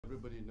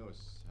everybody knows.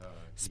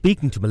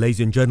 Speaking to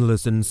Malaysian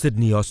journalists in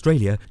Sydney,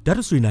 Australia,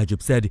 Datuk Seri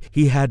Najib said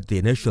he had the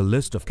initial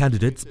list of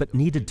candidates but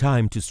needed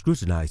time to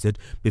scrutinise it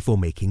before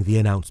making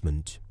the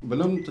announcement.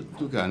 Belum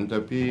tentukan,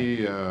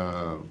 tapi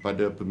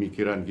pada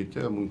pemikiran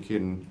kita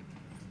mungkin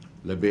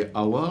lebih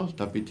awal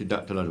tapi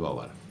tidak terlalu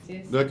awal.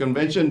 The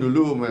convention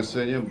dulu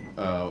masanya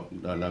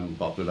dalam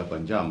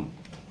 48 jam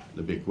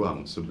lebih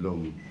kurang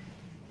sebelum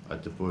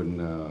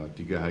ataupun 3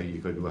 hari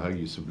ke 2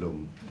 hari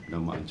sebelum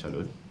namaan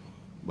calon.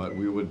 But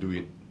we will do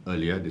it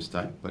earlier this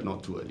time, but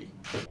not too early.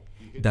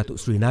 Datuk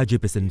Seri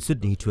Najib is in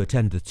Sydney to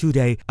attend the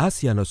 2-day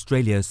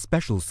ASEAN-Australia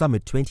Special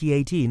Summit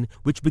 2018,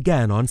 which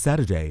began on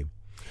Saturday.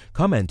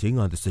 Commenting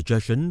on the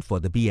suggestion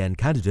for the BN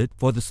candidate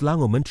for the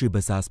Selangor Menteri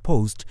Besar's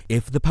post,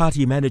 if the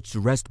party managed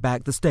to wrest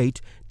back the state,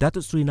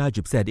 Datuk Seri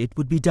Najib said it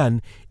would be done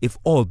if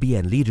all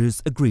BN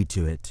leaders agreed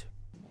to it.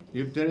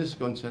 If there is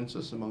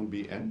consensus among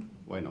BN,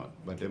 why not?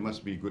 But there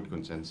must be good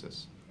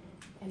consensus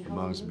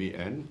amongst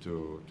BN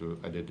to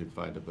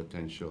identify the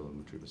potential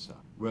Menteri Besar.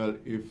 Well,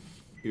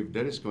 if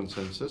there is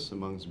consensus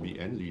amongst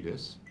BN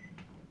leaders,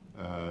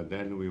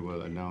 then we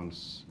will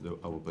announce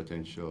our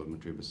potential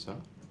Menteri Besar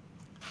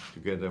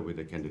together with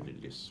the candidate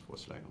list for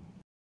Selangor.